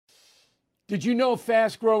Did you know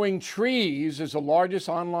Fast Growing Trees is the largest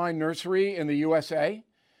online nursery in the USA?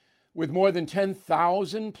 With more than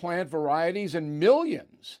 10,000 plant varieties and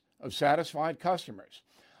millions of satisfied customers.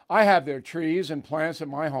 I have their trees and plants at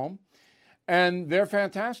my home, and they're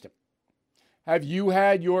fantastic. Have you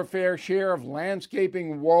had your fair share of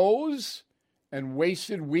landscaping woes and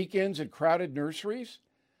wasted weekends at crowded nurseries?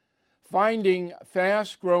 Finding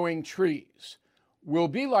Fast Growing Trees will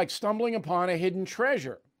be like stumbling upon a hidden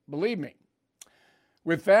treasure, believe me.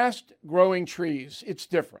 With Fast Growing Trees, it's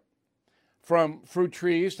different. From fruit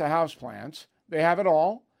trees to houseplants, they have it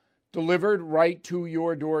all delivered right to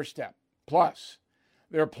your doorstep. Plus,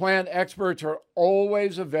 their plant experts are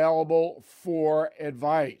always available for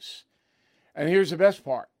advice. And here's the best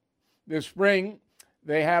part. This spring,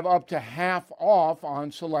 they have up to half off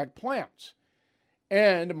on select plants.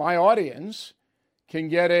 And my audience can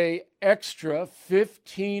get an extra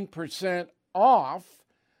 15% off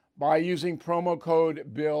by using promo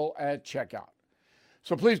code BILL at checkout.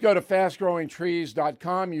 So please go to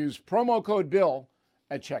fastgrowingtrees.com, use promo code BILL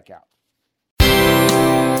at checkout.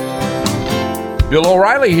 Bill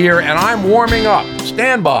O'Reilly here, and I'm warming up.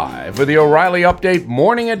 Stand by for the O'Reilly Update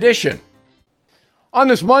Morning Edition. On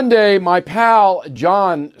this Monday, my pal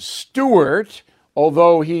Jon Stewart,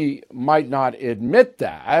 although he might not admit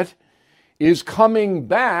that, is coming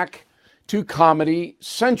back to Comedy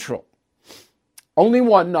Central. Only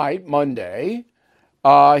one night, Monday,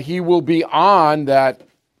 he will be on that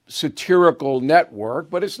satirical network,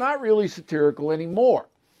 but it's not really satirical anymore.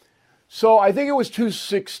 So I think it was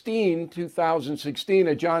 2016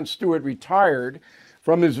 that Jon Stewart retired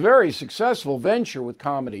from his very successful venture with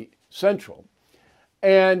Comedy Central.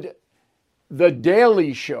 And The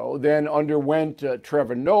Daily Show then underwent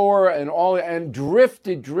Trevor Noah and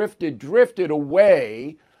drifted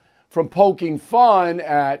away from poking fun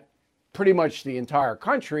at pretty much the entire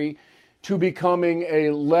country to becoming a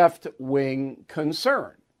left-wing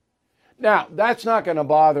concern. Now, that's not going to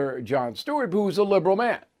bother Jon Stewart, who's a liberal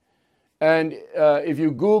man. And if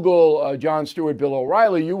you Google Jon Stewart, Bill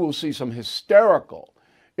O'Reilly, you will see some hysterical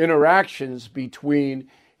interactions between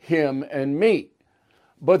him and me.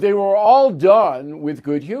 But they were all done with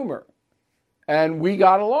good humor. And we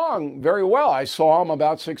got along very well. I saw him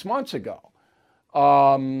about 6 months ago.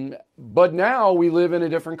 But now we live in a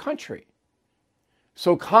different country.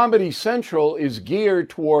 So Comedy Central is geared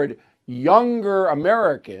toward younger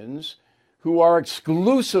Americans who are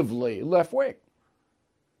exclusively left-wing.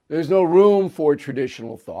 There's no room for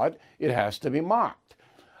traditional thought. It has to be mocked.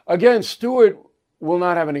 Again, Stewart will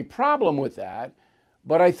not have any problem with that,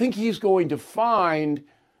 but I think he's going to find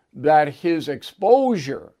that his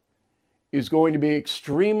exposure is going to be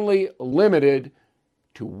extremely limited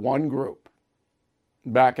to one group.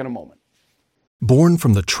 Back in a moment. Born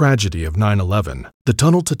from the tragedy of 9/11, the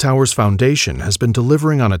Tunnel to Towers Foundation has been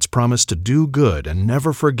delivering on its promise to do good and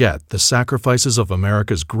never forget the sacrifices of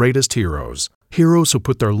America's greatest heroes. Heroes who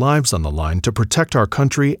put their lives on the line to protect our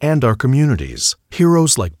country and our communities.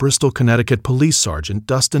 Heroes like Bristol, Connecticut Police Sergeant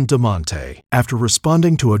Dustin DeMonte. After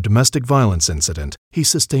responding to a domestic violence incident, he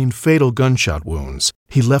sustained fatal gunshot wounds.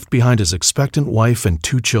 He left behind his expectant wife and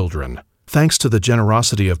 2 children. Thanks to the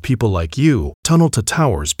generosity of people like you, Tunnel to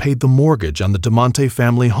Towers paid the mortgage on the DeMonte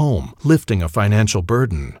family home, lifting a financial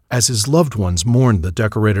burden. As his loved ones mourned the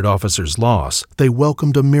decorated officer's loss, they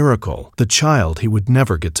welcomed a miracle, the child he would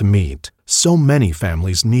never get to meet. So many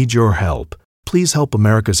families need your help. Please help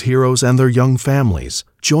America's heroes and their young families.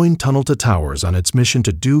 Join Tunnel to Towers on its mission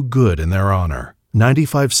to do good in their honor.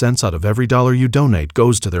 95 cents out of every dollar you donate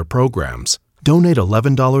goes to their programs. Donate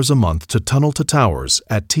 $11 a month to Tunnel to Towers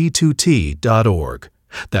at T2T.org.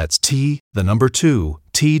 That's T2T.org.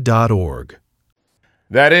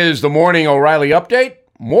 That is the Morning O'Reilly Update.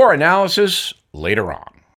 More analysis later on.